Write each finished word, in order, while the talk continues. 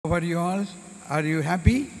How are you all? Are you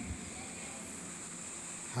happy?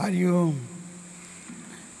 Are you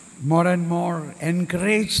more and more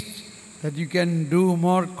encouraged that you can do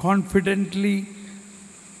more confidently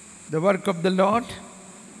the work of the Lord?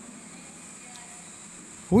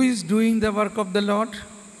 Who is doing the work of the Lord?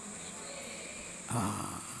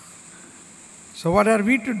 So what are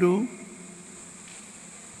we to do?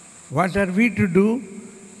 What are we to do?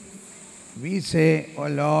 We say, "Oh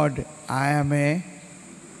Lord, I am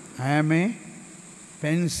a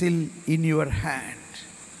pencil in your hand."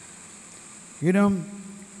 You know,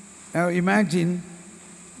 now imagine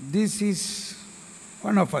this is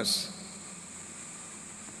one of us,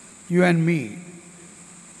 you and me.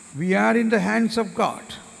 We are in the hands of God.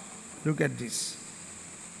 Look at this.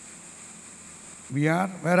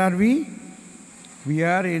 Where are we? We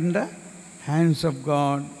are in the hands of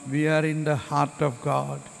God. We are in the heart of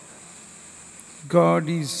God. God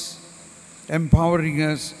is empowering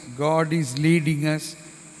us. God is leading us.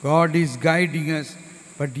 God is guiding us.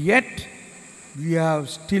 But yet, we have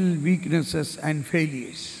still weaknesses and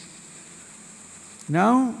failures.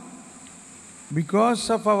 Now, because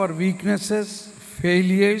of our weaknesses,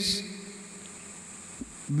 failures,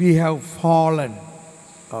 we have fallen.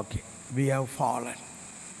 Okay, we have fallen.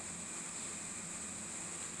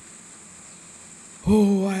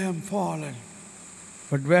 Oh, I am fallen.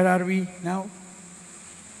 But where are we now?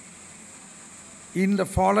 In the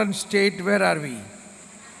fallen state, where are we?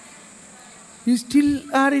 We still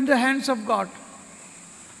are in the hands of God.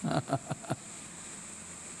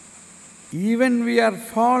 Even we are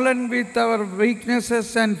fallen with our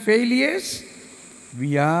weaknesses and failures,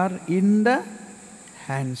 we are in the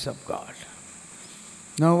hands of God.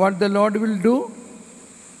 Now what the Lord will do?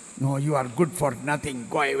 "No, you are good for nothing,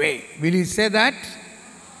 go away." Will He say that?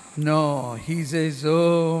 No, He says,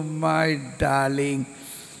 "Oh my darling,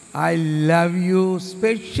 I love you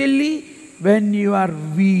especially when you are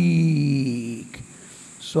weak.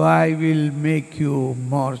 So I will make you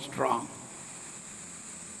more strong."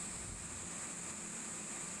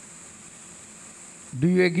 Do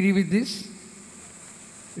you agree with this?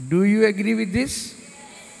 Do you agree with this?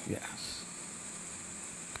 Yes.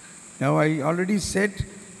 Now I already said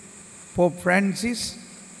Pope Francis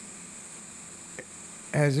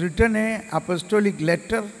has written an apostolic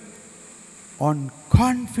letter on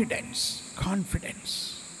confidence. Confidence.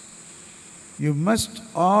 You must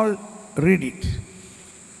all read it.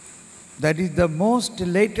 That is the most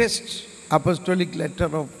latest apostolic letter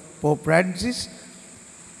of Pope Francis,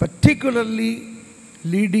 particularly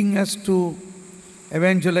leading us to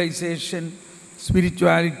evangelization,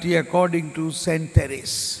 spirituality according to Saint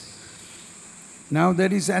Therese. Now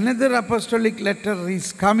there is another apostolic letter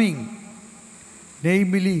is coming,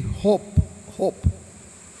 namely hope. Hope.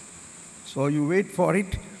 So you wait for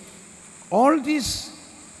it. All these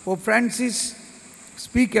Pope Francis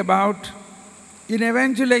speak about in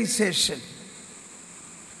evangelization,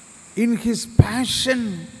 in his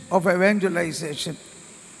passion of evangelization.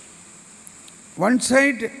 One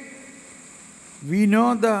side, we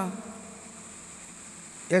know the...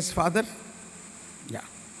 Yes, Father? Yeah.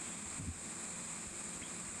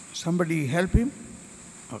 Somebody help him?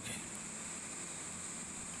 Okay.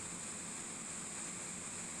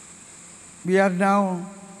 We are now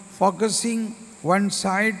focusing one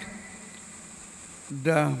side,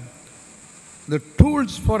 the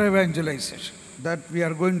tools for evangelization, that we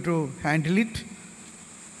are going to handle it.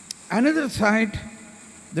 Another side,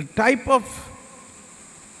 the type of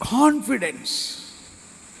confidence,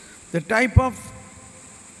 the type of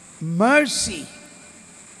mercy.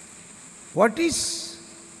 What is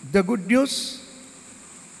the good news?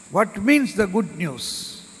 What means the good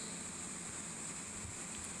news?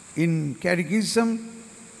 In Catechism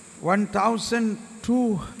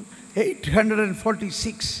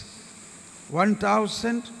 1846,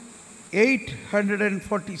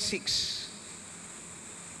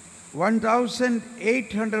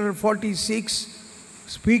 1846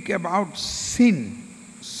 speak about sin.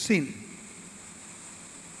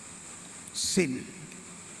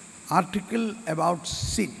 Article about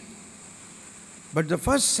sin. But the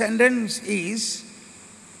first sentence is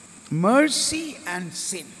mercy and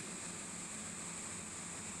sin.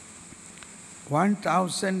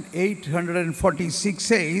 1846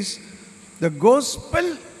 says, the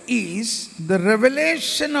gospel is the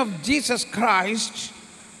revelation of Jesus Christ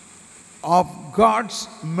of God's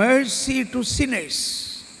mercy to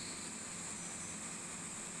sinners.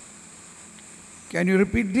 Can you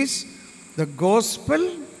repeat this? The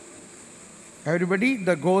gospel, everybody,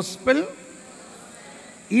 the gospel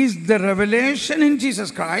is the revelation in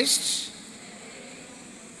Jesus Christ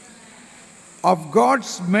of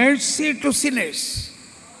God's mercy to sinners.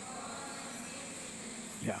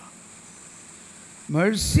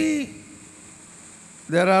 Mercy,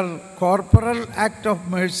 there are corporal act of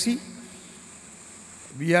mercy.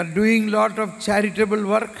 We are doing lot of charitable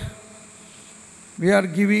work. We are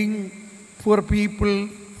giving poor people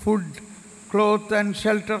food, cloth and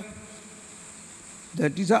shelter.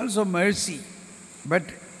 That is also mercy. But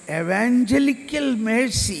evangelical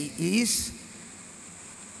mercy is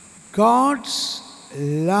God's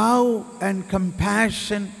love and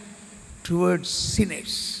compassion towards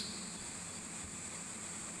sinners.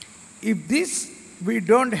 If this we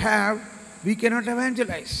don't have, we cannot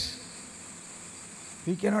evangelize.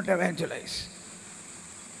 We cannot evangelize.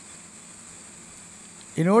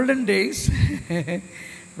 In olden days,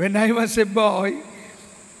 when I was a boy,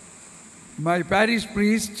 my parish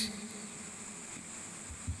priest,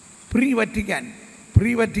 pre-Vatican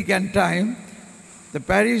time, the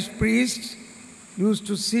parish priest used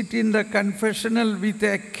to sit in the confessional with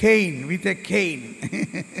a cane.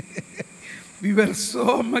 We were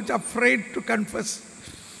so much afraid to confess.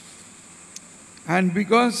 And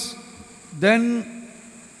because then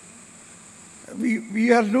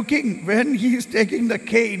we are looking when he is taking the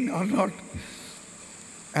cane or not.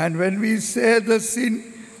 And when we say the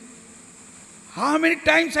sin, how many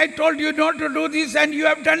times I told you not to do this and you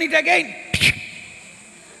have done it again?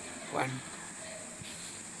 One.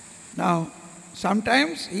 Now,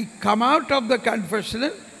 sometimes he come out of the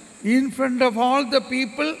confessional in front of all the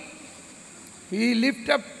people. He lift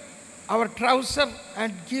up our trouser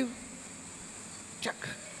and give chuck.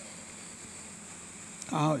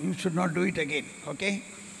 You should not do it again, okay?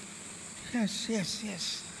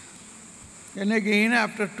 Yes. Then again,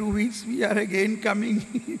 after 2 weeks, we are again coming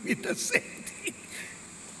with the same thing.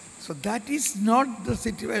 So that is not the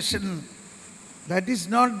situation. That is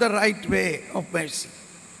not the right way of mercy.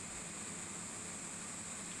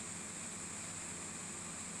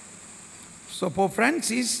 So Pope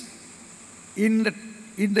Francis, in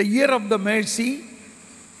the year of the mercy,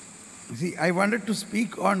 see, I wanted to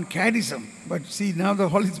speak on charism, but see, now the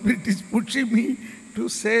Holy Spirit is pushing me to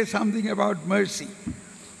say something about mercy.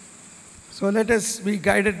 So let us be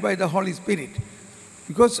guided by the Holy Spirit.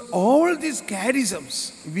 Because all these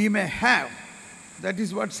charisms we may have, that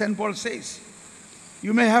is what St. Paul says.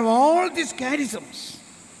 You may have all these charisms,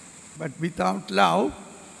 but without love,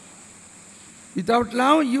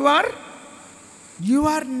 you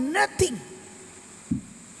are nothing.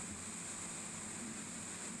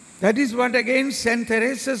 That is what again St.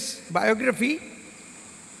 Teresa's biography,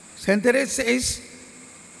 St. Teresa says,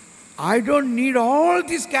 I don't need all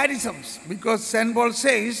these charisms, because St. Paul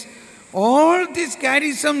says, all these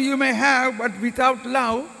charisms you may have, but without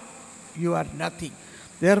love, you are nothing.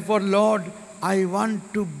 Therefore, Lord, I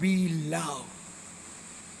want to be loved.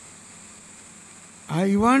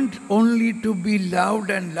 I want only to be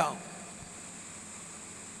loved and loved.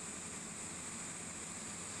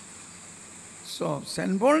 So,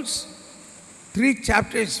 St. Paul's 3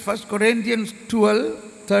 chapters, 1 Corinthians 12,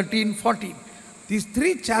 13, 14. These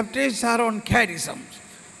 3 chapters are on charisms.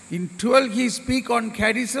 In 12 he speaks on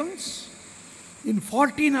charisms. In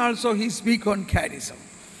 14 also he speaks on charism.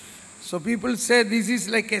 So people say this is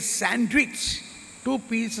like a sandwich, 2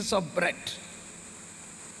 pieces of bread.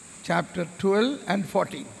 Chapter 12 and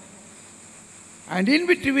 14. And in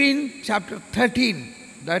between chapter 13,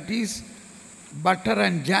 that is butter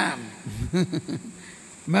and jam,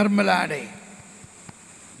 marmalade.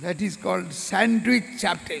 That is called sandwich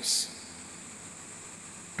chapters.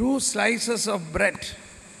 2 slices of bread,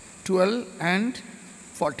 12 and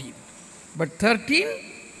 14. But 13,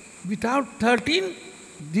 without 13,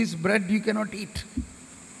 this bread you cannot eat.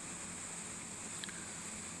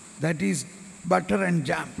 That is butter and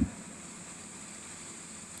jam.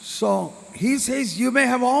 So he says you may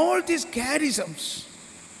have all these charisms,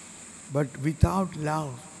 but without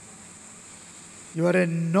love, you are a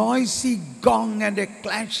noisy gong and a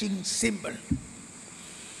clashing cymbal.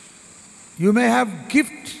 You may have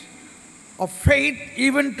gift of faith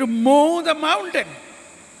even to move the mountain,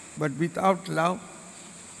 but without love,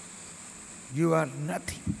 you are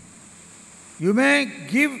nothing. You may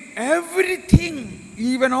give everything,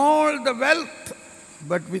 even all the wealth,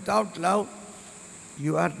 but without love,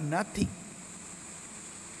 you are nothing.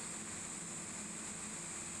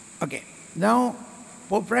 Okay, now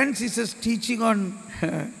Pope Francis's teaching on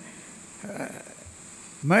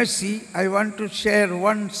mercy, I want to share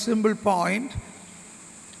one simple point.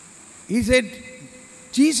 He said,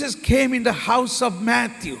 Jesus came in the house of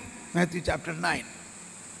Matthew chapter 9.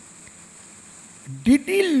 Did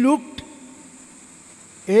he look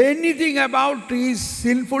anything about his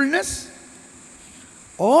sinfulness?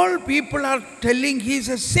 All people are telling he is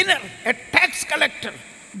a sinner, a tax collector.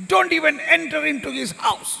 Don't even enter into his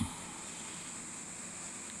house.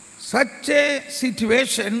 such a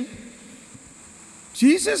situation,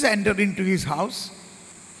 Jesus entered into his house,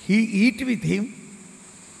 he eat with him,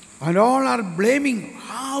 and all are blaming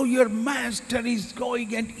how your master is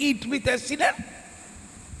going and eat with a sinner.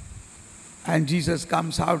 And Jesus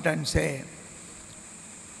comes out and says,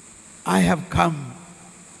 I have come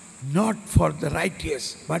not for the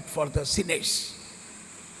righteous, but for the sinners.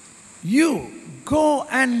 You go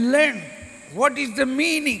and learn what is the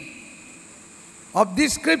meaning of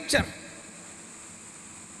this scripture.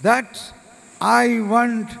 That I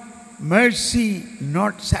want mercy,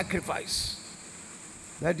 not sacrifice.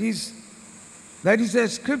 That is a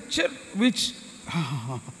scripture which,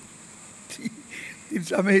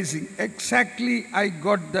 it's amazing. Exactly I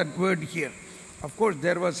got that word here. Of course,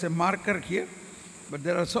 there was a marker here, but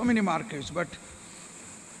there are so many markers. But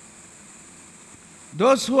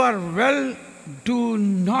those who are well do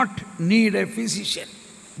not need a physician,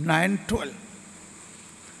 9:12.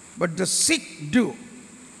 But the sick do.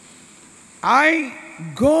 I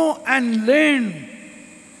go and learn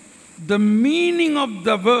the meaning of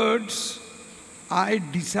the words, I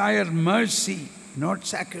desire mercy, not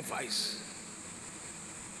sacrifice.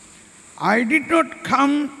 I did not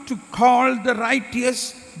come to call the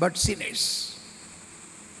righteous, but sinners.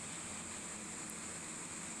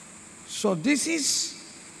 So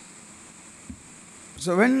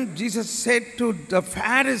when Jesus said to the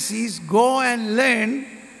Pharisees, go and learn,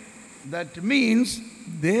 that means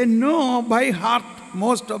they know by heart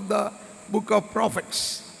most of the book of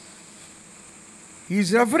prophets. He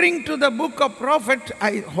is referring to the book of prophet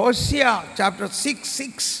Hosea chapter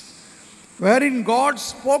 6:6, wherein God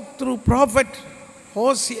spoke through prophet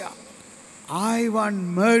Hosea, I want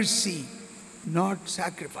mercy, not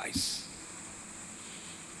sacrifice.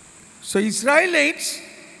 So Israelites,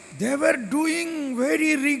 they were doing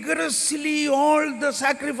very rigorously all the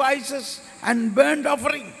sacrifices and burnt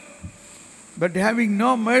offering, but having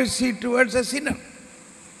no mercy towards a sinner.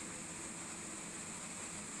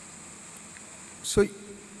 So,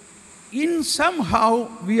 in somehow,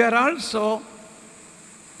 we are also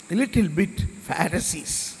a little bit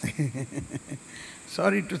Pharisees.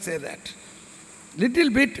 Sorry to say that. Little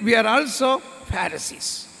bit, we are also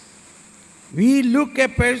Pharisees. We look a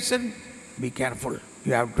person, be careful.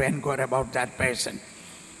 You have to inquire about that person.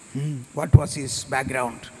 What was his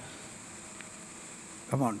background?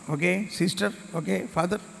 Come on, okay, sister, okay,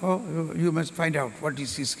 father, oh, you must find out what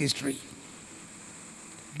is his history.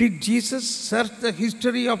 Did Jesus search the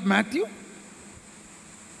history of Matthew?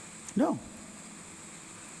 No.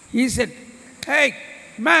 He said, hey,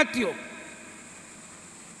 Matthew,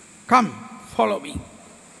 come, follow me.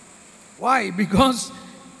 Why? Because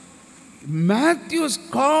Matthew's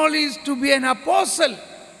call is to be an apostle,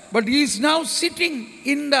 but he is now sitting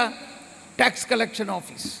in the tax collection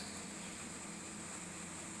office.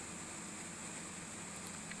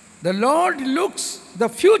 The Lord looks the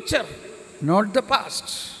future, not the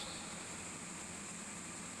past.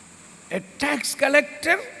 A tax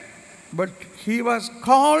collector, but he was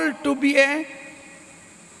called to be an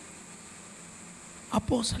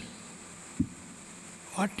apostle.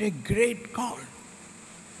 What a great call.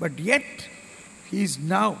 But yet, he is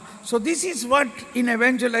now. So this is what in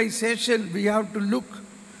evangelization we have to look.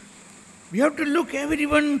 We have to look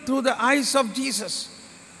everyone through the eyes of Jesus.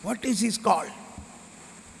 What is his call?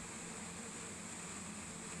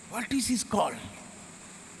 What is his call?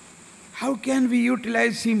 How can we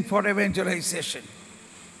utilize him for evangelization?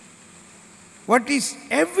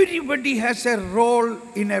 Everybody has a role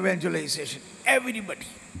in evangelization. Everybody.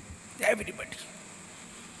 Everybody.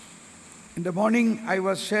 In the morning, I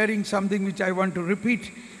was sharing something which I want to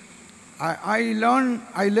repeat. I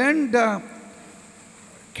learned the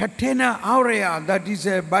Catena Aurea, that is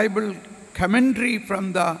a Bible commentary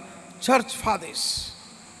from the Church Fathers.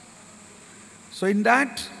 So in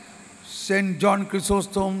that, St. John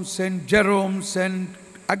Chrysostom, St. Jerome, St.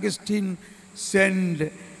 Augustine,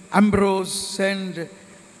 St. Ambrose, St.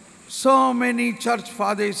 so many Church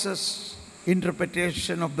Fathers'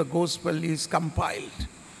 interpretation of the Gospel is compiled.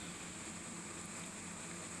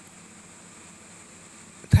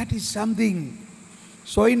 That is something.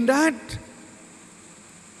 So in that,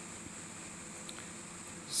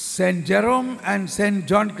 St. Jerome and St.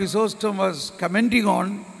 John Chrysostom was commenting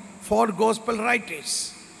on 4 Gospel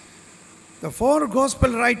writers. The 4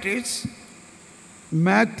 Gospel writers,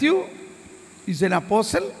 Matthew is an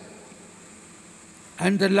apostle,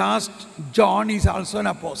 and the last John is also an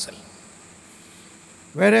apostle.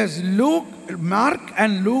 Whereas Mark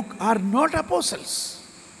and Luke are not apostles.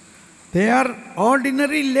 They are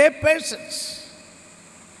ordinary lay persons.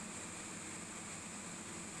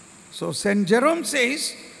 So St. Jerome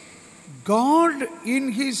says, God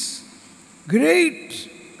in His great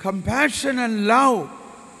compassion and love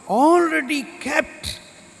already kept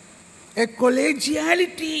a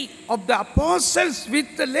collegiality of the apostles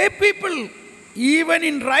with the lay people, even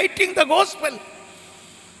in writing the gospel,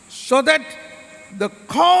 so that the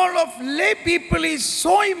call of lay people is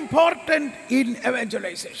so important in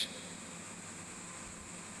evangelization.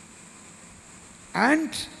 And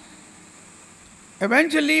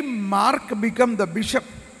eventually Mark became the bishop,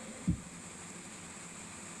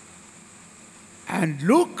 and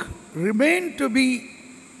Luke remained to be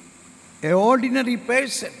an ordinary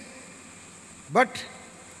person, but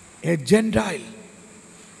a Gentile.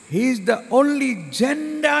 He is the only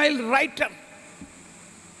Gentile writer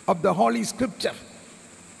of the Holy Scripture.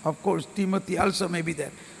 Of course, Timothy also may be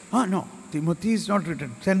there. No, Timothy is not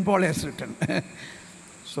written. St. Paul has written.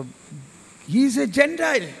 So, he is a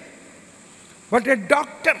Gentile, but a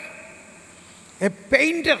doctor, a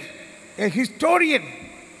painter, a historian.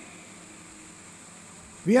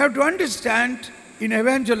 We have to understand in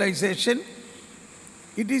evangelization,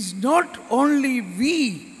 it is not only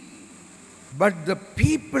we, but the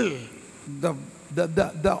people,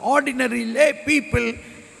 the ordinary lay people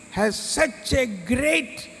has such a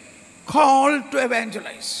great call to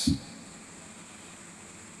evangelize.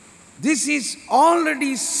 This is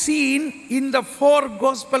already seen in the four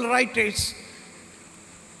gospel writers.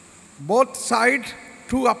 Both sides,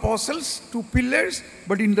 two apostles, two pillars,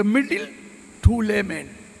 but in the middle, two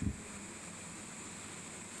laymen.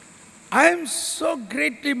 I am so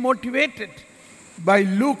greatly motivated by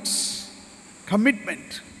Luke's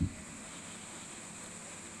commitment.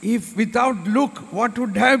 If without Luke, what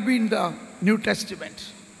would have been the New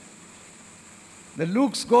Testament? The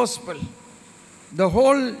Luke's Gospel, the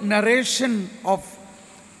whole narration of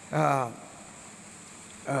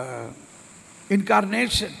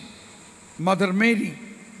incarnation, Mother Mary,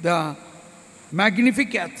 the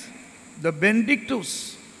Magnificat, the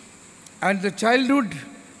Benedictus, and the childhood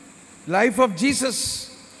life of Jesus,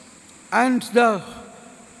 and the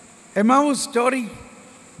Emmaus story,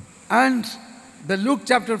 and the Luke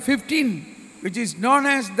chapter 15, which is known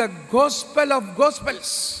as the Gospel of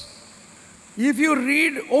Gospels. If you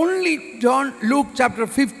read only Luke chapter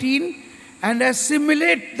 15 and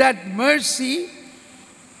assimilate that mercy,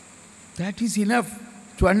 that is enough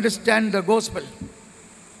to understand the gospel.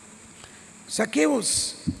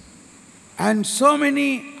 Zacchaeus and so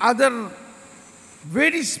many other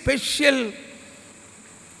very special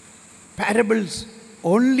parables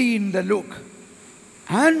only in the Luke.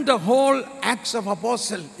 And the whole Acts of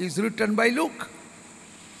Apostle is written by Luke.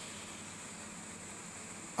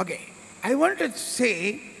 Okay, I want to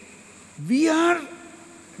say, we are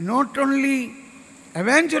not only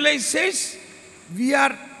evangelizers, we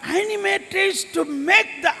are animators to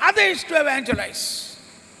make the others to evangelize.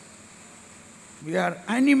 We are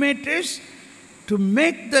animators to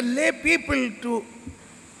make the lay people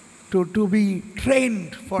to be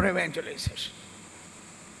trained for evangelization.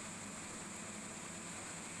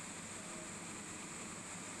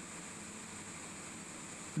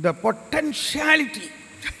 The potentiality.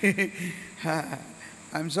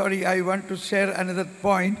 I'm sorry, I want to share another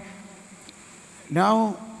point.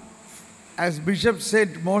 Now, as Bishop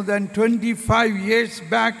said, more than 25 years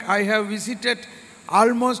back, I have visited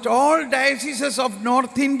almost all dioceses of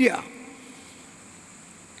North India.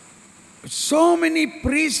 So many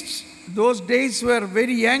priests, those days were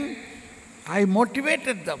very young, I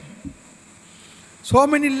motivated them. So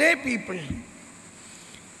many lay people.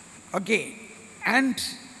 Okay, and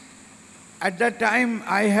at that time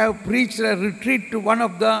I have preached a retreat to one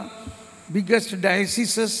of the biggest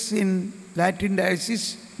dioceses in Latin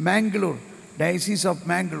diocese, Mangalore, Diocese of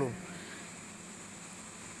Mangalore.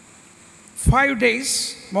 5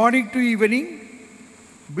 days, morning to evening.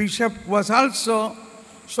 Bishop was also.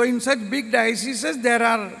 So in such big dioceses, there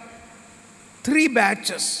are 3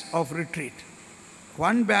 batches of retreat.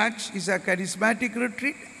 One batch is a charismatic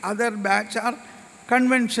retreat, other batch are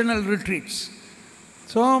conventional retreats.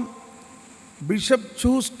 So Bishop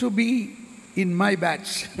chose to be in my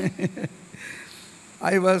batch.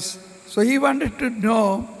 So he wanted to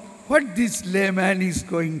know what this layman is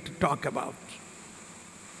going to talk about,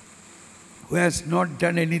 who has not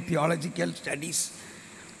done any theological studies.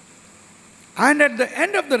 And at the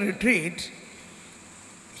end of the retreat,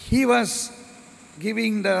 he was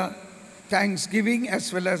giving the thanksgiving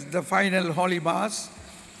as well as the final Holy Mass.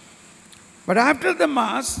 But after the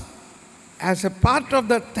Mass, as a part of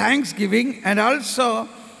the thanksgiving and also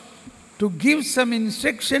to give some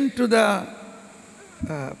instruction to the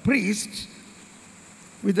priest,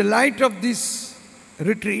 with the light of this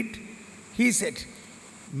retreat, he said,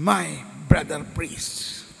 "My brother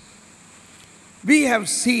priest." We have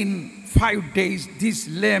seen 5 days this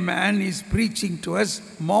layman is preaching to us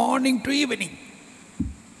morning to evening.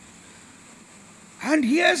 And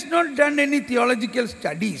he has not done any theological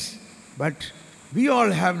studies, but we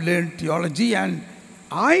all have learned theology, and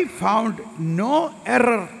I found no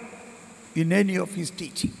error in any of his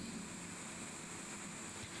teaching.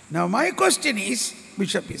 Now my question is,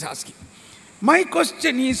 Bishop is asking, my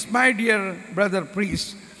question is, my dear brother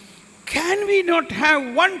priest, can we not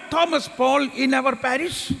have one Thomas Paul in our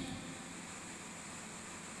parish?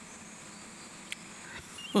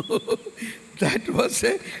 That was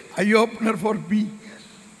an eye-opener for me.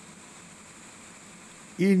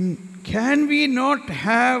 Can we not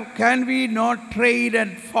trade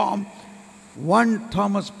and form one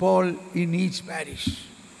Thomas Paul in each parish?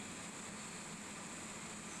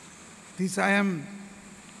 This I am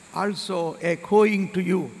also echoing to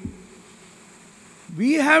you.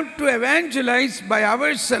 We have to evangelize by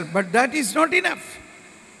ourselves, but that is not enough.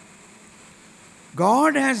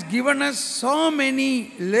 God has given us so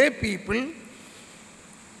many lay people.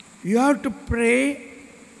 You have to pray,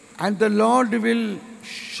 and the Lord will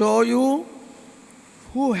show you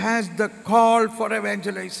who has the call for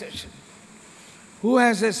evangelization, who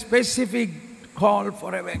has a specific call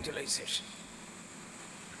for evangelization.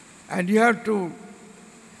 And you have to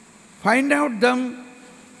find out them,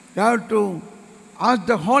 you have to ask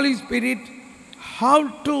the Holy Spirit how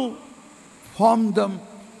to form them,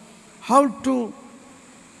 how to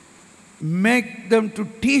make them to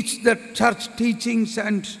teach the church teachings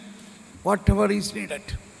and whatever is needed.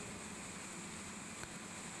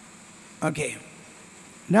 Okay.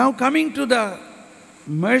 Now coming to the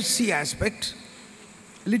mercy aspect,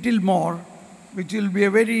 little more, which will be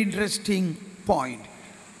a very interesting point.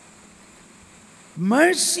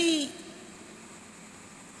 Mercy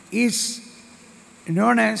is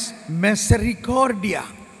known as misericordia.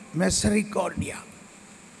 Misericordia.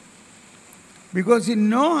 Because in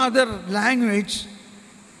no other language,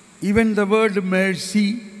 even the word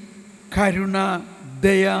mercy, karuna,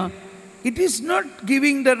 daya, it is not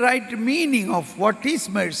giving the right meaning of what is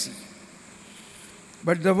mercy.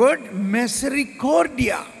 But the word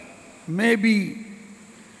misericordia, maybe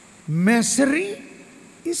misery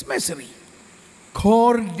is misery.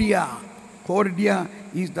 Cordia. Cordia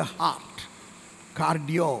is the heart.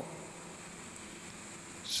 Cardio.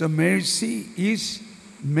 So mercy is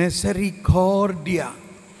misericordia.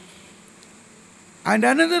 And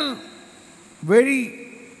another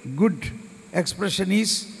very good expression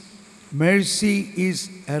is mercy is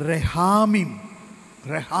rehamim.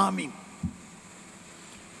 Rehamim.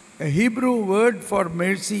 A Hebrew word for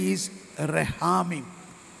mercy is rehamim.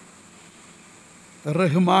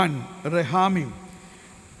 Rahman, rehamim.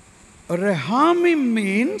 Rehamim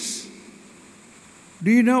means,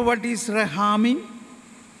 do you know what is rehamim?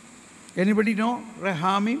 Anybody know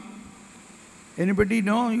rehamim? Anybody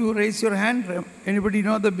know? You raise your hand. Anybody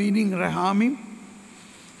know the meaning rehamim?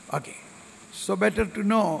 Okay. So better to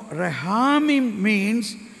know. Rehamim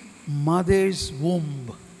means mother's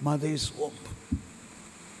womb. Mother's womb.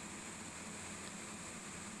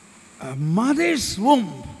 A mother's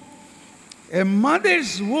womb. A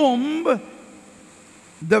mother's womb,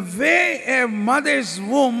 the way a mother's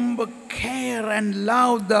womb care and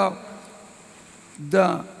love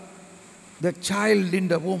the child in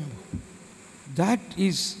the womb, that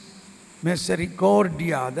is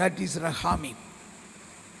misericordia, that is rahamim.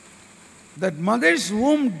 That mother's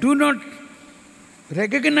womb do not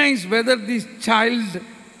recognize whether this child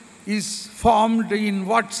is formed in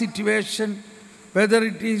what situation, whether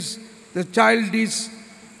it is the child is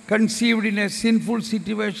conceived in a sinful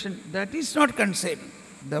situation. That is not concerned.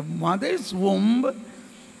 The mother's womb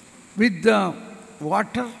with the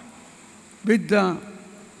water, with the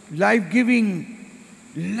life-giving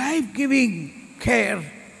care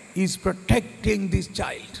is protecting this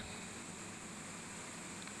child.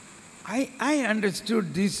 I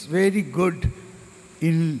understood this very good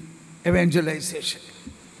in evangelization.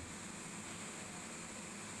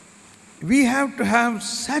 We have to have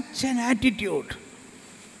such an attitude.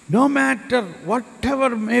 No matter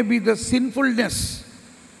whatever may be the sinfulness,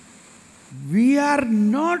 we are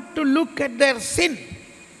not to look at their sin.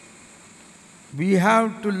 We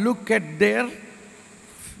have to look at their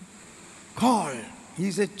call. He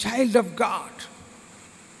is a child of God.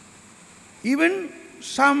 Even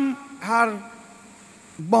some are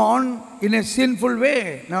born in a sinful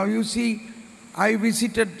way. Now you see, I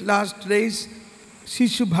visited last days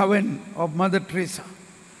Shishu Bhavan of Mother Teresa.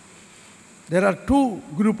 There are two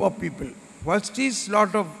group of people. First is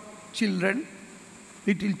lot of children,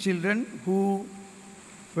 little children who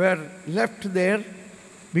were left there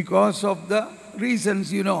because of the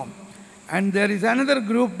reasons you know. And there is another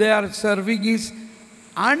group they are serving is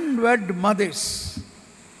unwed mothers.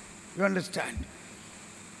 You understand?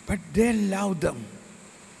 But they love them.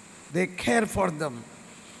 They care for them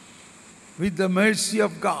with the mercy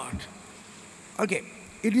of God. Okay,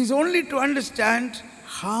 it is only to understand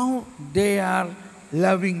how they are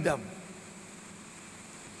loving them.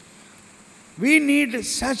 We need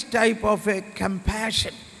such type of a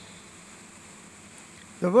compassion.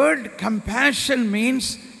 The word compassion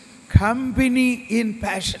means company in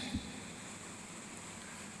passion.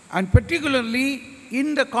 And particularly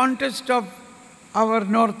in the context of our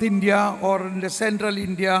North India or in the Central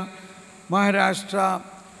India, Maharashtra,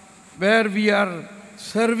 where we are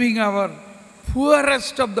serving our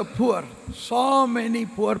poorest of the poor, so many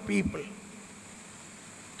poor people.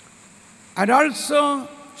 And also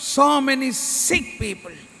so many sick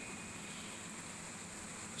people.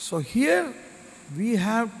 So here we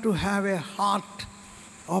have to have a heart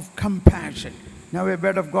of compassion. Now a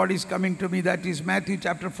word of God is coming to me, that is Matthew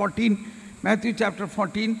chapter 14. Matthew chapter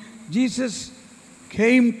 14, Jesus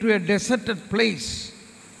came to a deserted place.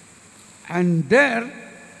 And there,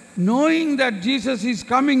 knowing that Jesus is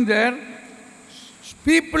coming there,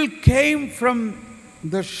 people came from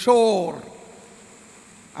the shore.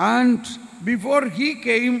 And before he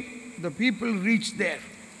came, the people reached there.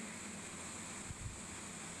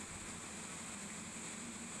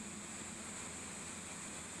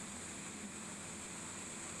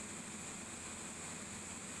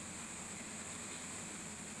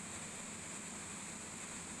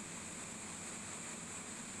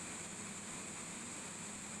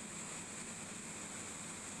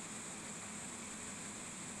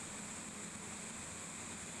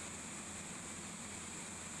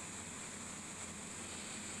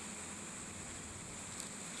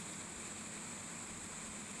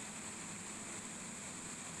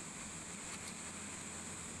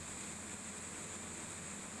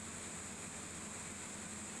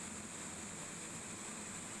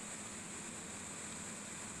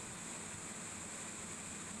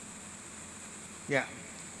 Yeah,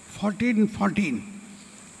 14:14.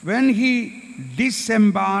 When he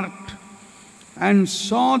disembarked and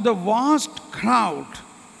saw the vast crowd,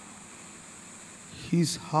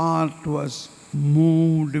 his heart was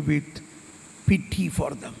moved with pity for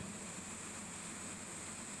them.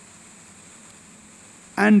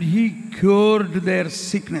 And he cured their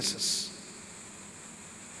sicknesses.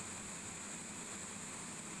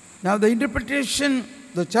 Now the interpretation,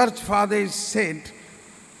 the church fathers said,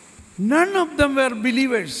 none of them were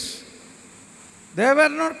believers. They were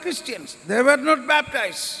not Christians. They were not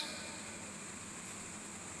baptized.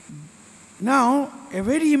 Now, a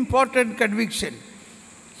very important conviction.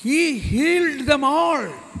 He healed them all.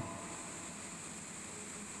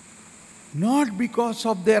 Not because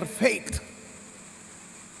of their faith.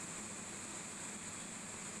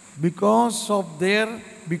 Because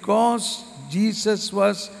Jesus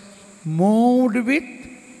was moved with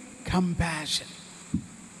compassion.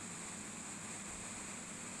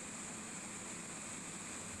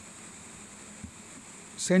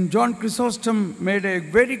 St. John Chrysostom made a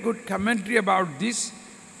very good commentary about this.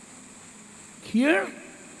 Here,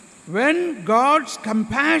 when God's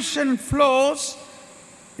compassion flows,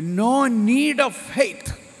 no need of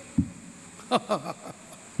faith.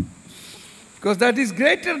 Because that is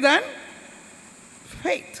greater than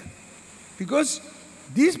faith. Because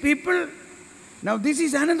these people, now this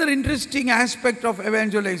is another interesting aspect of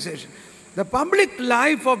evangelization. The public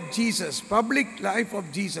life of Jesus,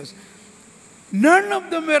 none of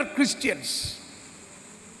them were Christians.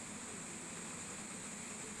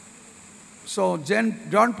 So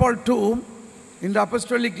John Paul II, in the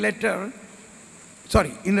apostolic letter,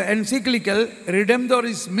 in the encyclical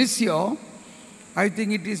Redemptoris Missio, I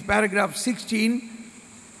think it is paragraph 16,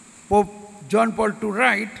 Pope John Paul II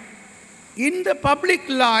writes, in the public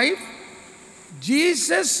life,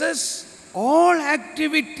 Jesus' all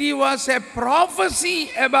activity was a prophecy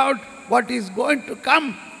about what is going to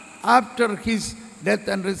come after his death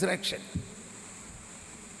and resurrection.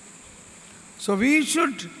 So we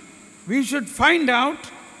should find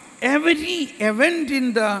out every event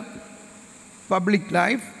in the public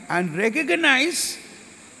life and recognize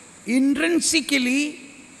intrinsically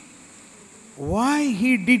why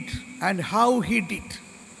he did and how he did.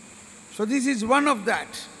 So this is one of that.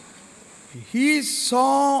 He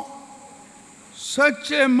saw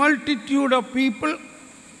such a multitude of people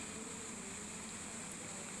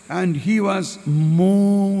and he was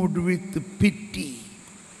moved with pity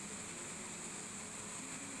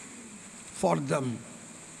for them,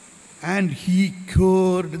 and he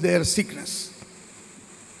cured their sickness.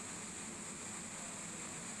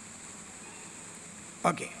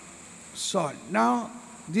 Okay, So now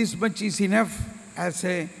this much is enough as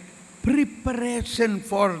a preparation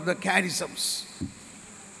for the charisms.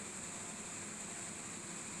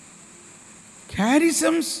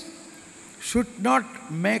 Charisms should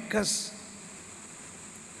not make us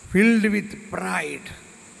filled with pride.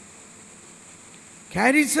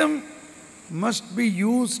 Charism must be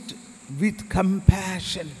used with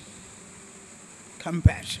compassion.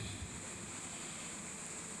 Compassion.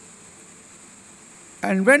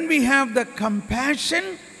 And when we have the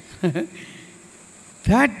compassion,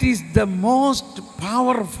 that is the most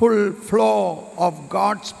powerful flow of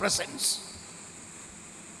God's presence.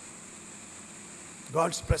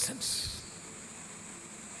 God's presence.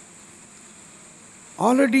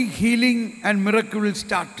 Already healing and miracle will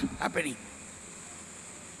start happening.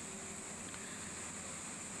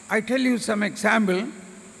 I tell you some example.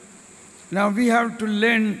 Now we have to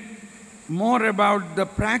learn more about the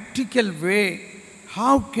practical way.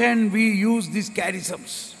 How can we use these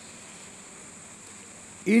charisms?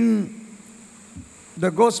 In the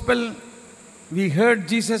gospel, we heard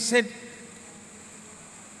Jesus said,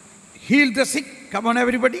 heal the sick. Come on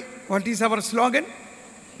everybody. What is our slogan?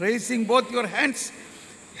 Raising both your hands.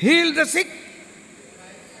 Heal the sick.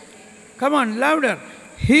 Come on, louder.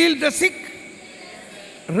 Heal the sick.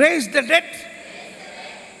 Raise the dead.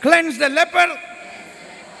 Cleanse the leper.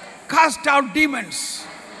 Cast out demons.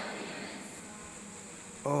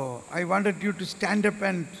 Oh, I wanted you to stand up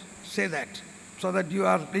and say that so that you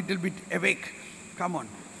are a little bit awake. Come on,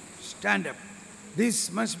 stand up.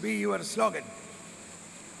 This must be your slogan.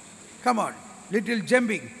 Come on, little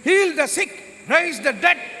jumping. Heal the sick, raise the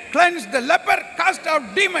dead, cleanse the leper, cast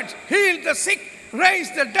out demons. Heal the sick,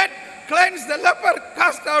 raise the dead, cleanse the leper,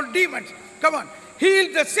 cast out demons. Come on,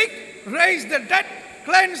 heal the sick, raise the dead,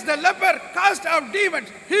 cleanse the leper, cast out demons.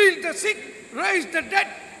 Heal the sick, raise the dead,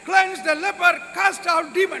 cleanse the leper, cast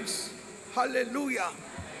out demons. Hallelujah.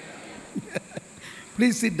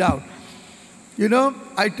 Please sit down. You know,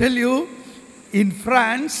 I tell you, in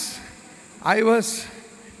France, I was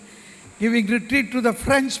giving retreat to the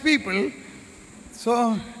French people.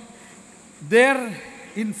 So, there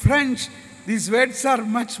in French, these words are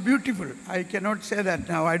much beautiful. I cannot say that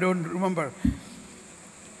now, I don't remember.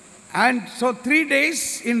 And so 3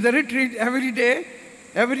 days in the retreat, every day,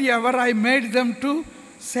 every hour, I made them to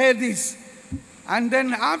say this. And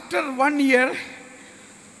then after 1 year,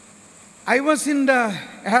 I was in the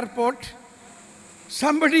airport.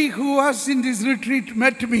 Somebody who was in this retreat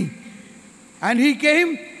met me. And he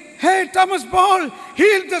came, hey, Thomas Paul,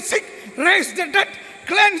 heal the sick, raise the dead,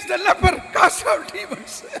 cleanse the leper, cast out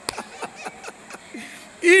demons.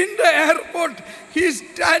 In the airport, he is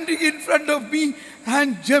standing in front of me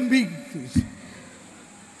and jumping.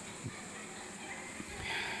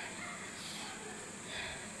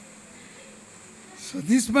 So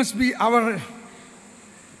this must be our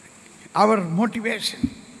motivation.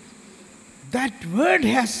 That word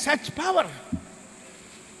has such power.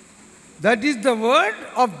 That is the word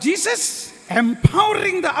of Jesus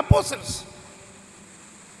empowering the apostles.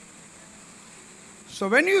 So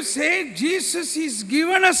when you say Jesus has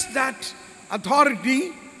given us that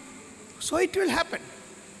authority, so it will happen.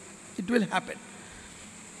 It will happen.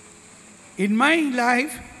 In my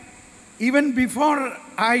life, even before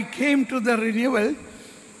I came to the renewal,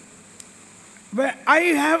 where I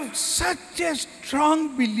have such a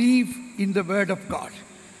strong belief in the Word of God.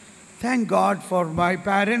 Thank God for my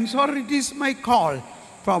parents, or it is my call,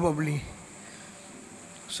 probably.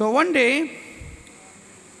 So one day,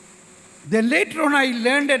 then later on I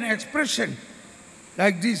learned an expression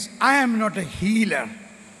like this: I am not a healer,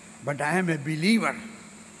 but I am a believer.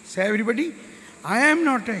 Say everybody, I am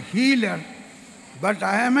not a healer, but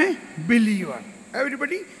I am a believer.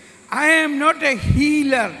 Everybody, I am not a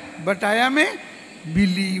healer, but I am a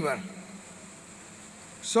believer.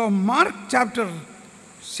 So Mark chapter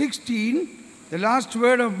 16, the last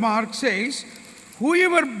word of Mark says,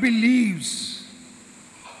 whoever believes,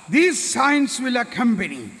 these signs will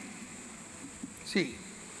accompany. See,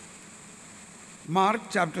 Mark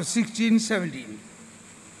chapter 16, 17.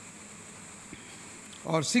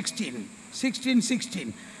 Or 16.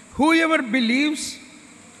 Whoever believes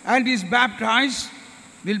and is baptized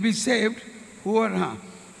will be saved.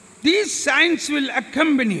 These signs will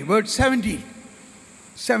accompany. Verse 17.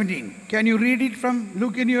 Can you read it from?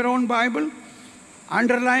 Look in your own Bible.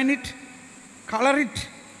 Underline it. Color it.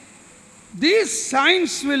 These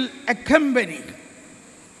signs will accompany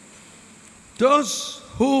those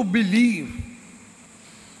who believe.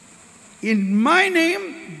 In my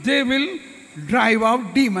name, they will drive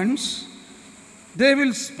out demons. They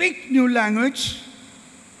will speak new language.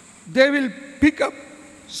 They will pick up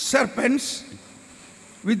serpents.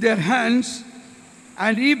 with their hands,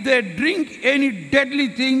 and if they drink any deadly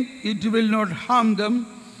thing, it will not harm them.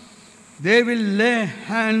 They will lay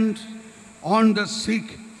hands on the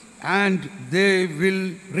sick and they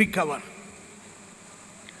will recover.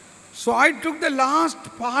 So I took the last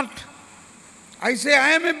part. I say, I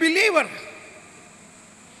am a believer.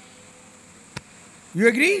 You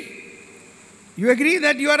agree? You agree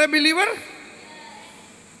that you are a believer?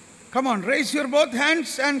 Come on, raise your both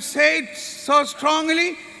hands and say it so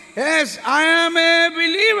strongly. Yes, I am a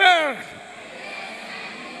believer.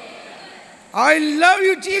 I love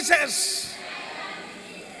you, Jesus.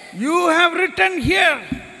 You have written here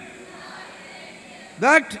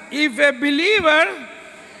that if a believer,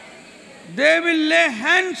 they will lay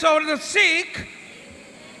hands over the sick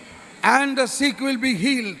and the sick will be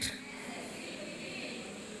healed.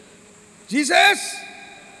 Jesus,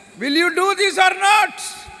 will you do this or not?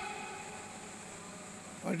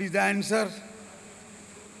 What is the answer?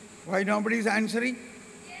 Why nobody is answering?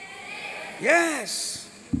 Yes.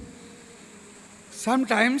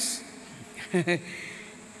 Sometimes,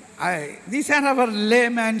 these are our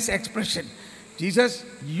layman's expression. Jesus,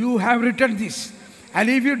 you have written this. And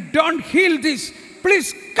if you don't heal this,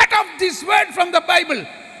 please cut off this word from the Bible.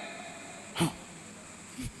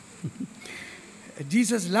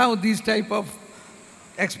 Jesus loved these type of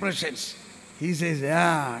expressions. He says,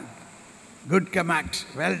 yeah, good command.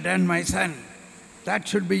 Well done, my son. That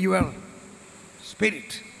should be your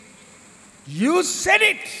spirit. You said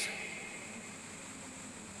it.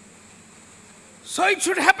 So it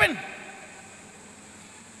should happen.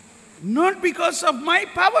 Not because of my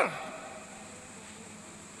power.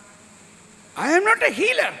 I am not a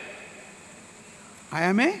healer. I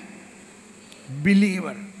am a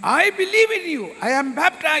believer. I believe in you. I am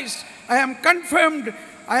baptized. I am confirmed.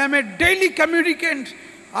 I am a daily communicant.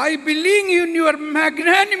 I believe in your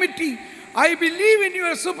magnanimity. I believe in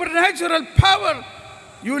your supernatural power.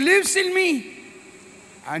 You live in me.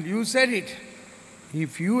 And you said it.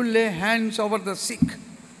 If you lay hands over the sick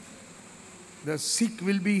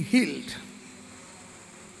will be healed.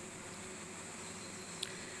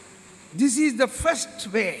 This is the first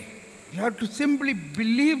way. You have to simply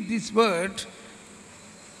believe this word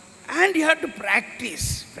and you have to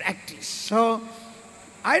practice. So,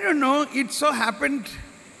 I don't know, it so happened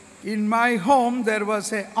in my home there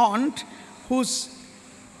was an aunt whose,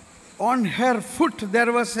 on her foot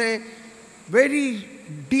there was a very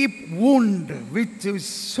deep wound which was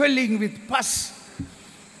swelling with pus.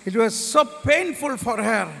 It was so painful for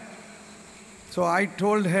her. So I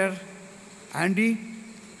told her, Andy,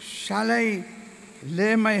 shall I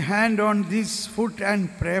lay my hand on this foot and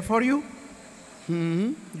pray for you?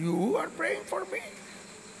 You are praying for me.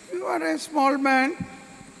 You are a small man.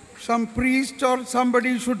 Some priest or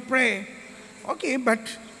somebody should pray. Okay, but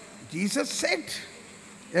Jesus said,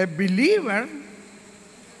 a believer,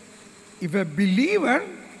 if a believer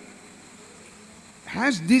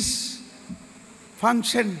has this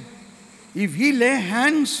function, if he lay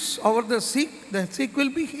hands over the sick will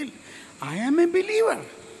be healed. I am a believer.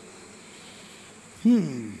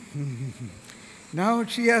 Now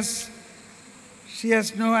she has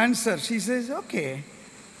no answer. She says, okay,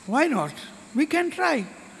 why not? We can try.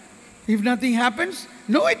 If nothing happens,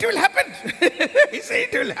 no, it will happen. He said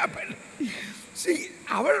it will happen. See,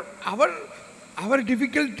 our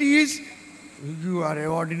difficulty is, you are an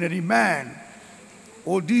ordinary man.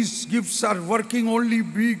 Oh, these gifts are working only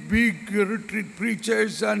big retreat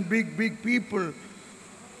preachers and big people.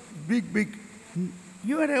 Big.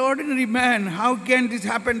 You are an ordinary man. How can this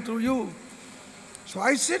happen to you? So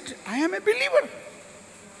I said, I am a believer.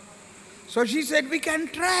 So she said, we can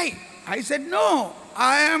try. I said, no,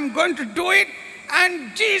 I am going to do it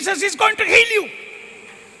and Jesus is going to heal you.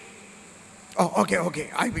 Oh, okay,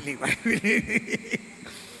 I believe.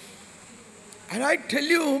 And I tell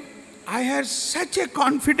you, I had such a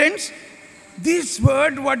confidence. This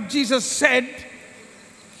word, what Jesus said,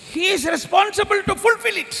 He is responsible to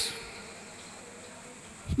fulfill it.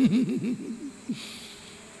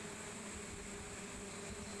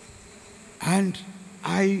 And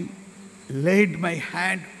I laid my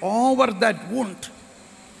hand over that wound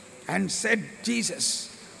and said, Jesus,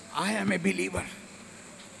 I am a believer.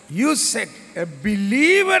 You said a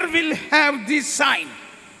believer will have this sign.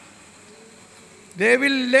 They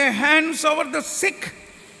will lay hands over the sick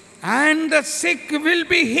and the sick will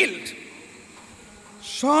be healed.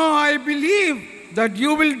 So I believe that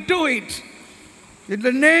you will do it. In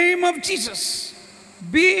the name of Jesus,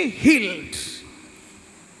 be healed.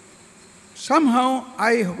 Somehow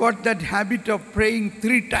I got that habit of praying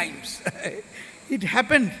 3 times. It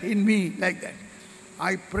happened in me like that.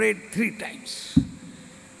 I prayed 3 times.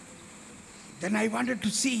 Then I wanted to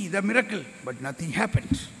see the miracle, but nothing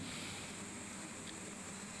happened.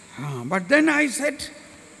 But then I said,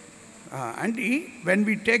 Auntie, when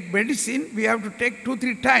we take medicine, we have to take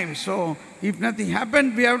 2-3 times. So if nothing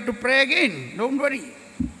happened, we have to pray again. Don't worry.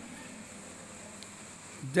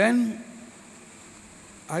 Then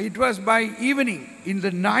it was by evening. In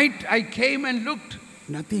the night, I came and looked.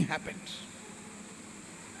 Nothing happened.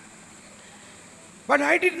 But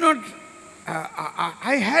I did not,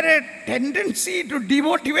 I had a tendency to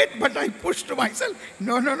demotivate, but I pushed myself.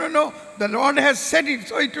 No. The Lord has said it,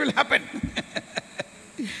 so it will happen.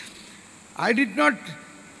 I did not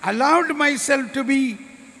allow myself to be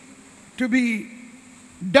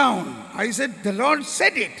down. I said, the Lord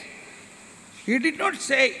said it. He did not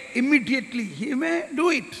say immediately. He may do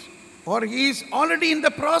it, or He is already in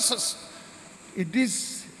the process. It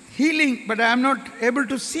is healing, but I am not able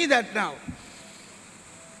to see that now.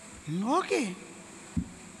 Okay.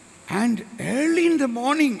 And early in the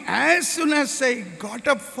morning, as soon as I got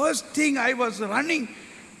up, first thing I was running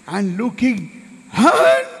and looking, and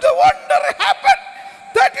the wonder happened.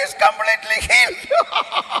 That is completely healed.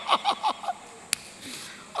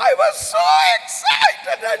 I was so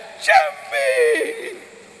excited and jumping.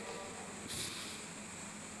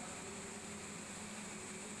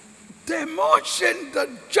 The emotion, the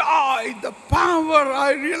joy, the power,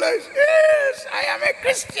 I realized, yes, I am a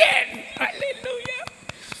Christian. Hallelujah.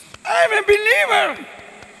 I am a believer.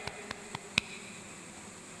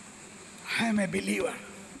 I am a believer.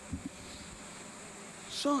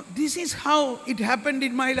 So this is how it happened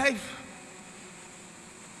in my life.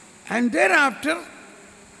 And thereafter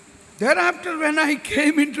when I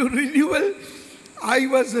came into renewal, I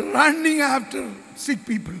was running after sick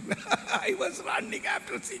people. I was running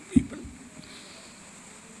after sick people.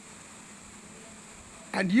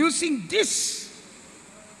 And using this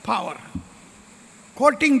power,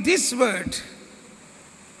 quoting this word,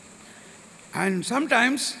 and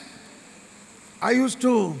sometimes I used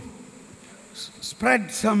to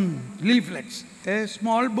spread some leaflets, a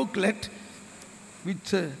small booklet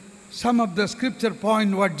with some of the scripture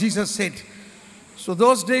point what Jesus said. So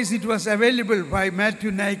those days it was available by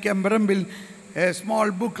Matthew Naik Embrambil, a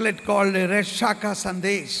small booklet called Reshaka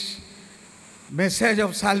Sandesh, Message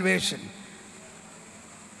of Salvation,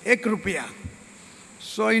 ₹1.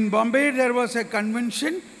 So in Bombay there was a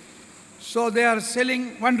convention, so they are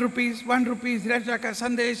selling ₹1, Reshaka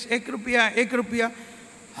Sandesh, ₹1.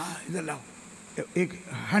 Idalao.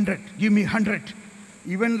 100, give me 100.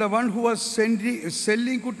 Even the one who was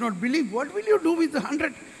selling could not believe. What will you do with the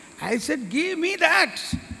 100? I said, give me that.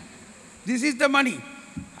 This is the money.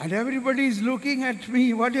 And everybody is looking at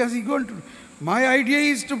me. What is he going to do? My idea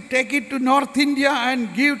is to take it to North India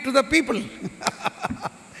and give to the people.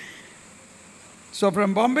 So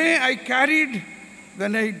from Bombay, I carried,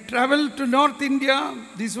 when I traveled to North India,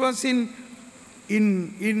 this was in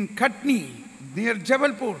Katni, near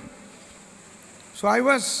Jabalpur. So I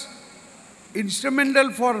was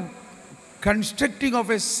instrumental for constructing of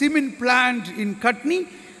a cement plant in Katni.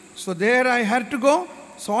 So there I had to go.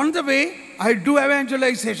 So on the way, I do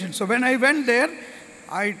evangelization. So when I went there,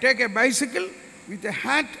 I take a bicycle with a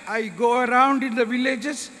hat. I go around in the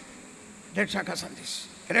villages. Reshaka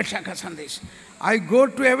Sandesh. I go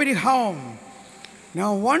to every home.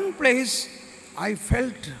 Now one place I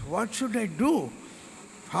felt, what should I do?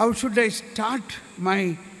 How should I start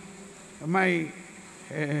my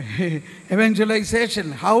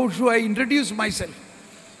evangelization? How should I introduce myself?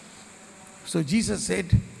 So Jesus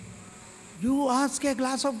said, you ask a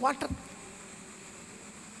glass of water.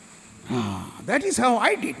 That is how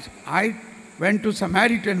I did. I went to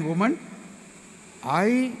Samaritan woman.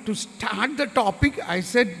 To start the topic, I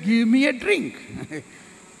said, give me a drink.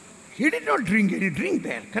 He did not drink any drink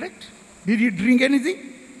there, correct? Did he drink anything?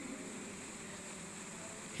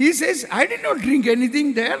 He says, I did not drink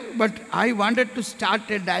anything there, but I wanted to start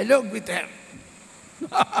a dialogue with her.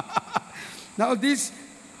 Now these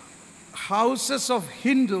houses of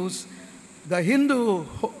Hindus, the Hindu,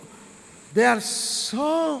 they are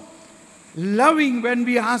so loving when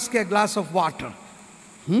we ask a glass of water.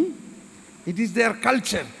 It is their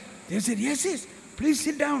culture. They said, yes, please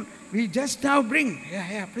sit down. We just now bring.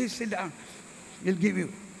 Yeah, please sit down. We'll give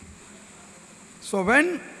you. So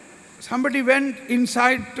when somebody went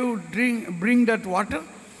inside to bring that water,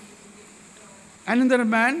 another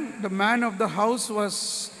man, the man of the house,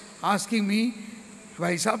 was asking me,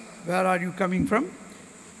 Bhai Sahab, where are you coming from?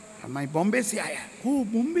 My Bombay se aaya. Oh,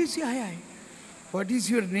 Bombay se aaya hai. What is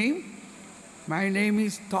your name? My name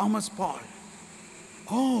is Thomas Paul.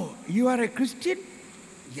 Oh, you are a Christian?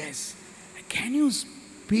 Yes. Can you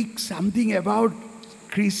speak something about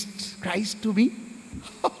Christ to me?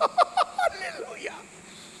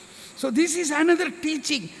 So this is another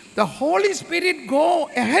teaching. The Holy Spirit go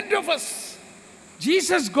ahead of us.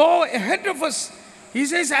 Jesus go ahead of us. He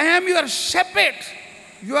says, I am your shepherd.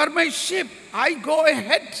 You are my sheep. I go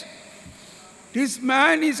ahead. This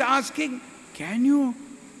man is asking, can you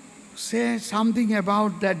say something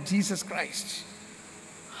about that Jesus Christ?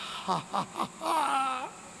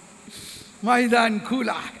 Maidan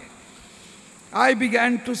Kula. I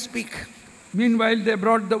began to speak. Meanwhile, they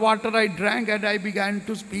brought the water, I drank, and I began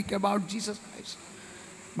to speak about Jesus Christ.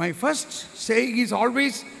 My first saying is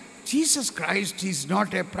always, Jesus Christ is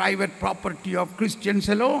not a private property of Christians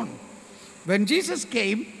alone. When Jesus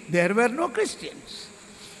came, there were no Christians.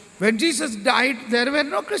 When Jesus died, there were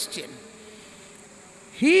no Christians.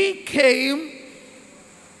 He came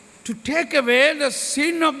to take away the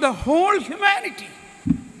sin of the whole humanity.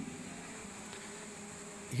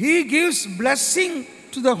 He gives blessing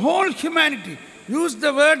to the whole humanity. Use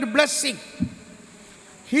the word blessing.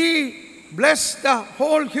 He blessed the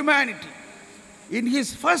whole humanity. In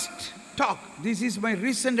his first talk, this is my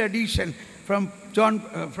recent edition from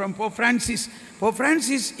Pope Francis. Pope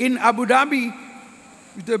Francis in Abu Dhabi,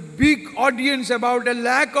 with a big audience, about a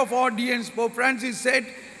lakh of audience, Pope Francis said,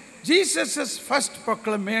 Jesus' first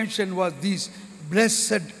proclamation was this,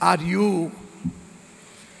 blessed are you.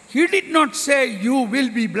 He did not say you will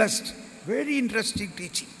be blessed. Very interesting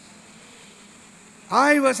teaching.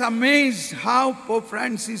 I was amazed how Pope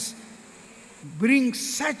Francis brings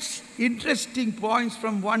such interesting points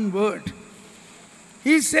from one word.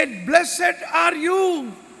 He said, blessed are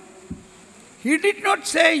you. He did not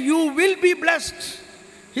say you will be blessed.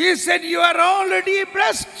 He said you are already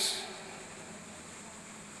blessed.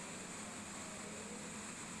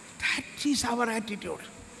 That is our attitude.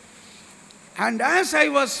 And as I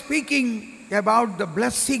was speaking about the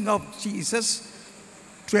blessing of Jesus,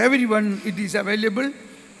 to everyone it is available,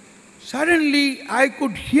 suddenly I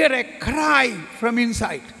could hear a cry from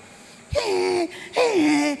inside. A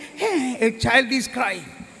child is crying.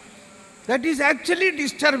 That is actually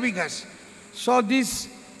disturbing us. So this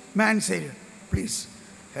man said, please,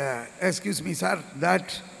 excuse me, sir,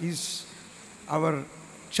 that is our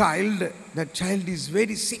child. That child is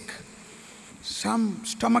very sick. Some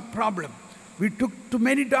stomach problem. We took to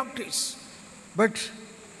many doctors, but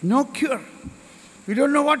no cure. We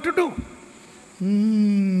don't know what to do.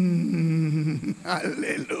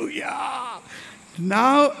 Hallelujah.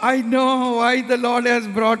 Now I know why the Lord has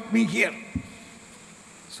brought me here.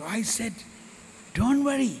 So I said, don't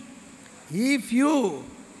worry. If you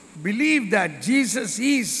believe that Jesus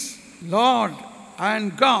is Lord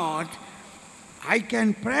and God, I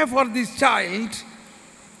can pray for this child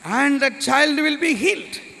and the child will be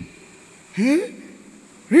healed. Huh?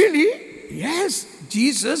 Really? Yes,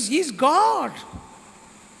 Jesus is God.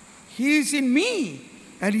 He is in me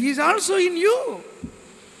and He is also in you.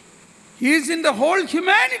 He is in the whole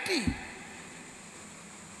humanity.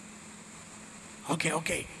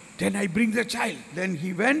 Okay. Then I bring the child. Then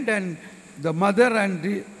he went and the mother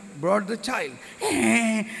and brought the child.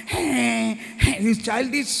 This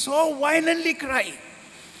child is so violently crying.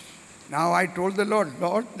 Now I told the Lord,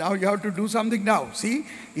 now you have to do something now. See,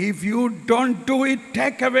 if you don't do it,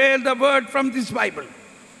 take away the word from this Bible.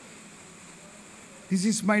 This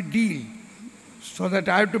is my deal. So that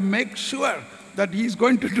I have to make sure that He is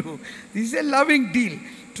going to do. This is a loving deal.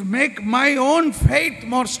 To make my own faith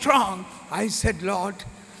more strong, I said, Lord,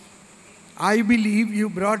 I believe you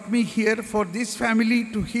brought me here for this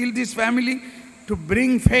family, to heal this family, to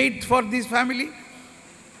bring faith for this family.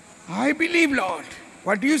 I believe, Lord,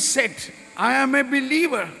 what you said. I am a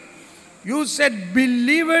believer. You said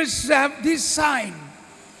believers have this sign.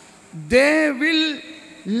 They will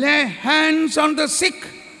lay hands on the sick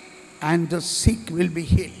and the sick will be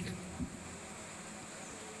healed.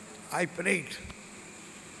 I prayed.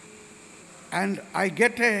 And I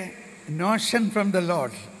get a notion from the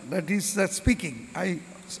Lord. That is the speaking. I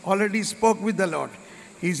already spoke with the Lord.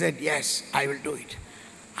 He said, yes, I will do it.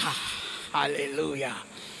 Hallelujah.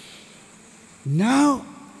 Now,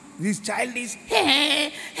 this child is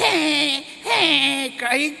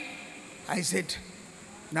crying. I said,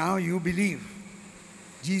 now you believe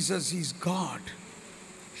Jesus is God.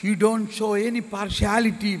 You don't show any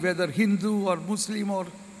partiality, whether Hindu or Muslim or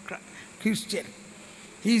Christian.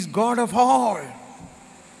 He is God of all.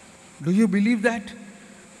 Do you believe that?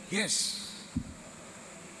 Yes.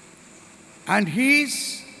 And He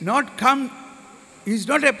is not come, He is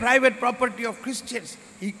not a private property of Christians.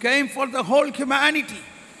 He came for the whole humanity.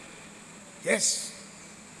 Yes.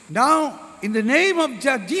 Now, in the name of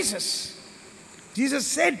Jesus, Jesus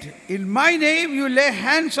said, in my name you lay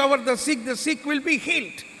hands over the sick will be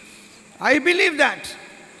healed. I believe that.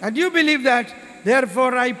 And you believe that.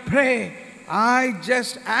 Therefore I pray,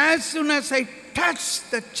 as soon as I touch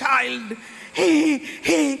the child,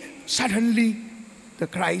 suddenly the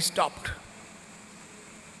cry stopped.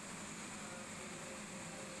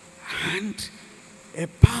 And a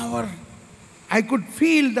power, I could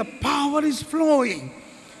feel the power is flowing.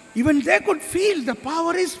 Even they could feel the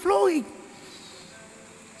power is flowing.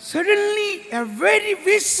 Suddenly, a very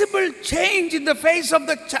visible change in the face of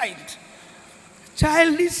the child.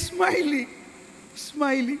 Child is smiling,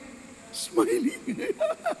 smiling, smiling.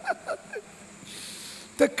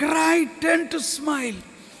 The cry turned to smile.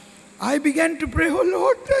 I began to pray, oh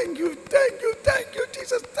Lord, thank you,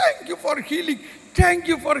 Jesus, thank you for healing. Thank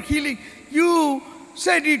you for healing. You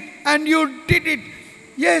said it and you did it.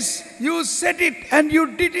 Yes, you said it and you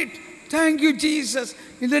did it. Thank you, Jesus.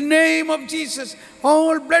 In the name of Jesus,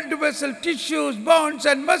 all blood vessels, tissues, bones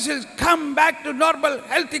and muscles come back to normal,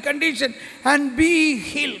 healthy condition and be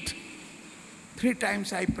healed. 3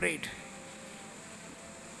 times I prayed.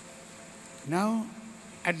 Now,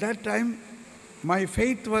 at that time, my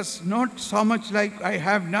faith was not so much like I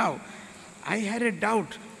have now. I had a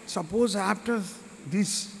doubt. Suppose after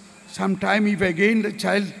this, sometime if again the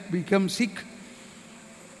child becomes sick.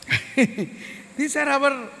 These are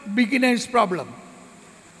our beginner's problem.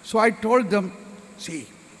 So I told them, see,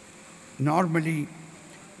 normally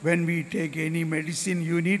when we take any medicine,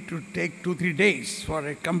 you need to take 2-3 days for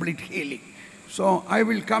a complete healing. So I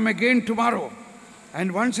will come again tomorrow.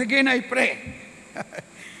 And once again I pray.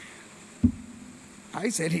 I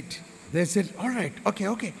said it. They said, all right,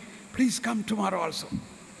 okay, please come tomorrow also.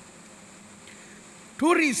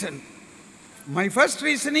 2 reasons. My first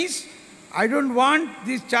reason is, I don't want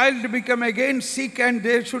this child to become again sick and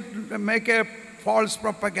they should make a false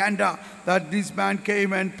propaganda that this man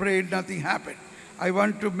came and prayed, nothing happened. I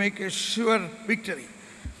want to make a sure victory.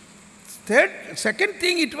 Second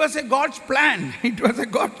thing, it was a God's plan. It was a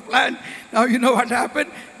God's plan. Now you know what happened?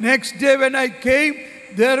 Next day when I came,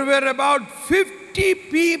 there were about 50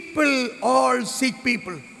 people, all sick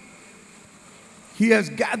people. He has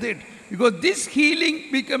gathered. Because this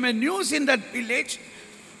healing became a news in that village,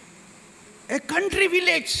 a country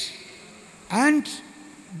village. And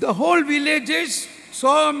the whole villagers,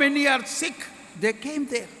 so many are sick, they came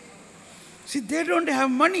there. See, they don't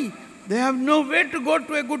have money. They have nowhere to go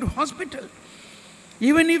to a good hospital.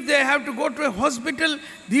 Even if they have to go to a hospital,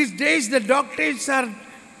 these days the doctors are,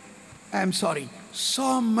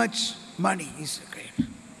 so much money is required.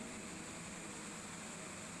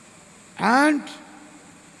 And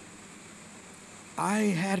I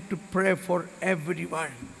had to pray for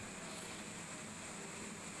everyone.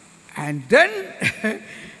 And then,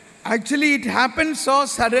 actually it happened so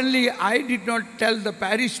suddenly, I did not tell the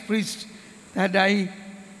parish priest that I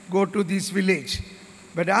go to this village.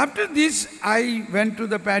 But after this, I went to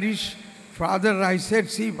the parish father. I said,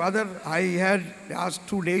 see, father, I had asked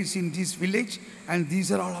 2 days in this village and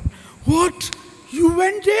these are all up. What? You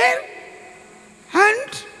went there?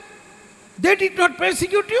 And they did not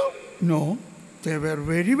persecute you? No, they were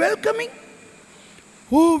very welcoming.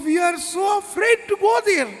 Oh, we are so afraid to go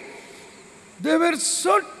there. They were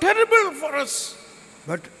so terrible for us.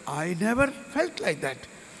 But I never felt like that.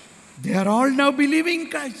 They are all now believing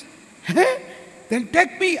Christ. Then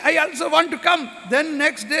take me, I also want to come. Then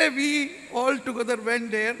next day we all together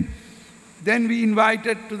went there. Then we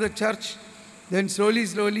invited to the church. Then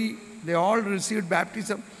slowly, they all received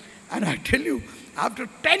baptism. And I tell you, after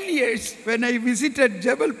 10 years, when I visited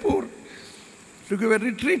Jabalpur to give a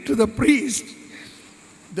retreat to the priest,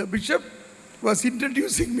 the bishop was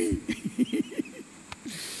introducing me.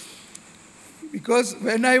 Because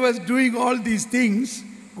when I was doing all these things,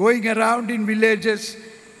 going around in villages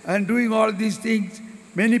and doing all these things,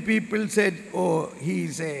 many people said, oh,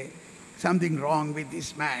 he's something wrong with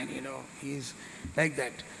this man, he's like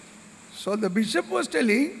that. So the bishop was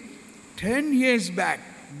telling, 10 years back,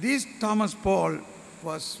 this Thomas Paul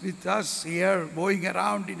was with us here, going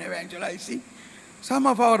around in evangelizing. Some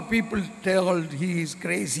of our people told he is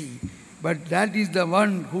crazy, but that is the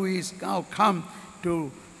one who is now come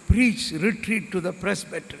to preach retreat to the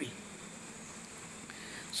presbytery.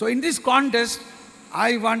 So in this contest,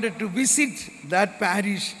 I wanted to visit that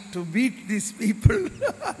parish to meet these people.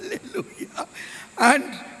 Hallelujah. And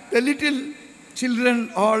the little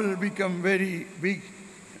children all become very big,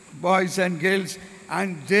 boys and girls,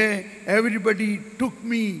 and everybody took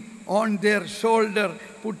me on their shoulder,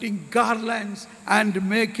 putting garlands and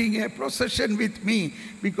making a procession with me,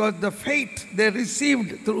 because the faith they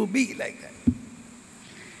received through me like that.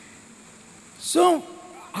 So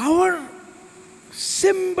our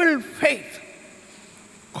symbol faith,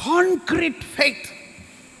 concrete faith,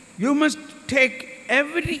 you must take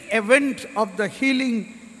every event of the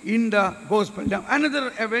healing in the gospel. Now,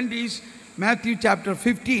 another event is Matthew chapter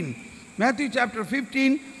 15. Matthew chapter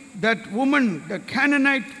 15, that woman, the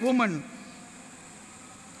Canaanite woman,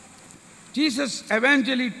 Jesus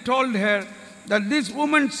eventually told her that this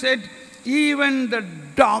woman said, even the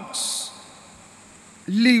dogs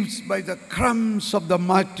lives by the crumbs of the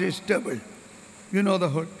master's table. You know the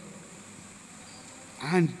word.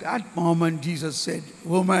 And that moment Jesus said,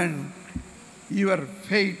 woman, your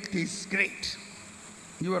faith is great.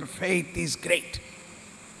 Your faith is great.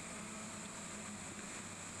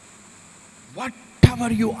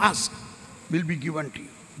 Whatever you ask will be given to you.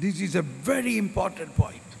 This is a very important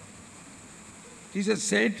point. Jesus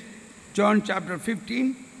said, John chapter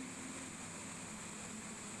 15,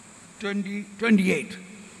 28.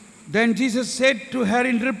 Then Jesus said to her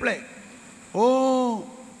in reply, oh,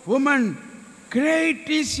 woman, great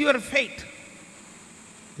is your faith.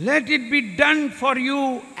 Let it be done for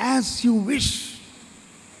you as you wish.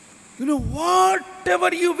 You know,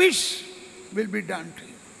 whatever you wish will be done to you.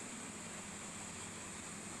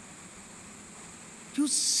 You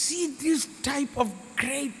see this type of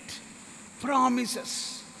great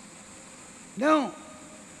promises. Now,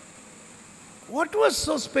 what was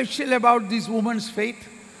so special about this woman's faith?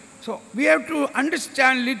 So, we have to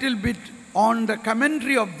understand a little bit on the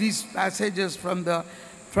commentary of these passages from the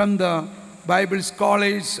Bible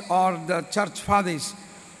scholars or the church fathers.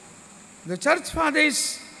 The church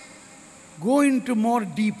fathers go into more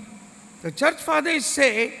deep. The church fathers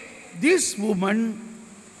say this woman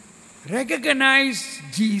recognized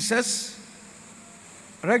Jesus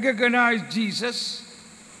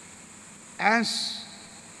as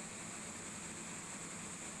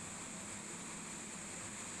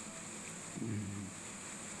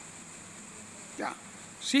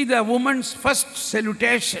see the woman's first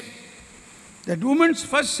salutation. That woman's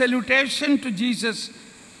first salutation to Jesus,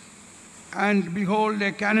 and behold,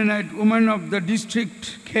 a Canaanite woman of the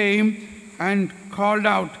district came and called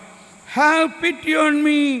out, have pity on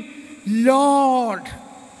me, Lord,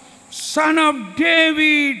 Son of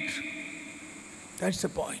David. That's the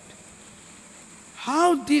point.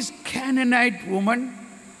 How this Canaanite woman,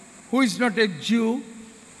 who is not a Jew,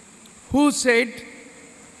 who said,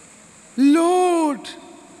 Lord,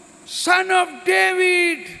 Son of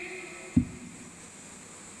David.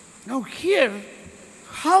 Now here,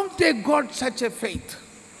 how they got such a faith?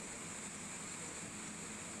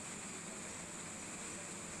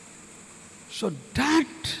 So that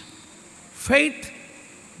faith,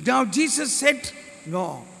 now Jesus said,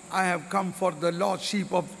 no, I have come for the lost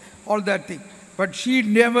sheep of all that thing. But she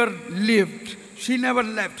never lived. She never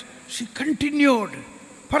left. She continued.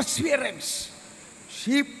 Perseverance.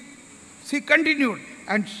 She continued.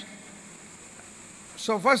 And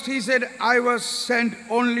so first he said, I was sent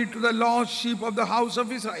only to the lost sheep of the house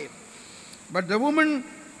of Israel. But the woman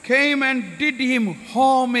came and did him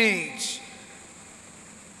homage.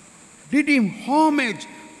 Did him homage.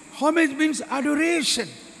 Homage means adoration.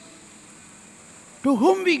 To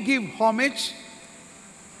whom we give homage?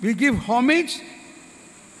 We give homage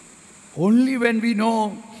only when we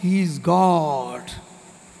know He is God.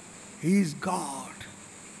 He is God.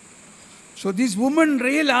 So this woman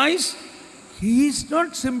realized He is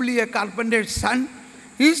not simply a carpenter's son.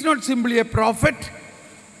 He is not simply a prophet.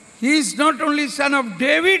 He is not only son of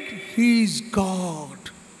David, He is God.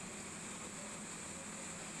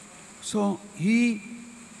 So he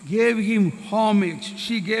gave him homage.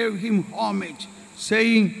 She gave him homage,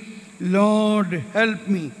 saying, Lord, help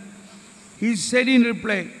me. He said in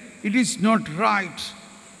reply, it is not right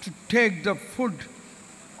to take the food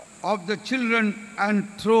of the children and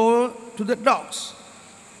throw to the dogs.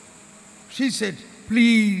 She said,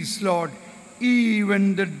 please, Lord,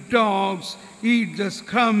 even the dogs eat the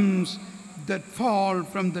crumbs that fall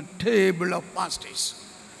from the table of masters.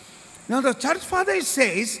 Now the church father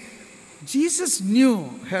says, Jesus knew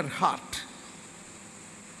her heart.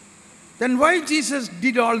 Then why Jesus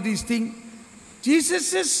did all these things? Jesus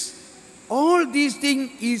says, all these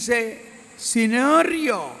things is a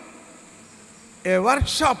scenario, a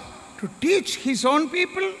workshop to teach His own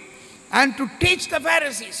people and to teach the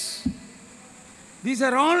Pharisees. These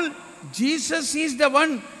are all, Jesus is the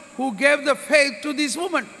one who gave the faith to this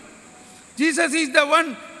woman. Jesus is the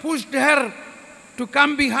one who pushed her to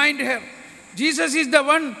come behind her. Jesus is the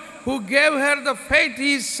one who gave her the faith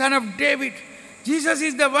He is Son of David. Jesus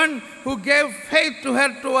is the one who gave faith to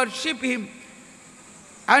her to worship Him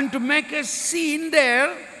and to make a scene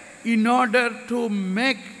there in order to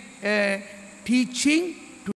make a teaching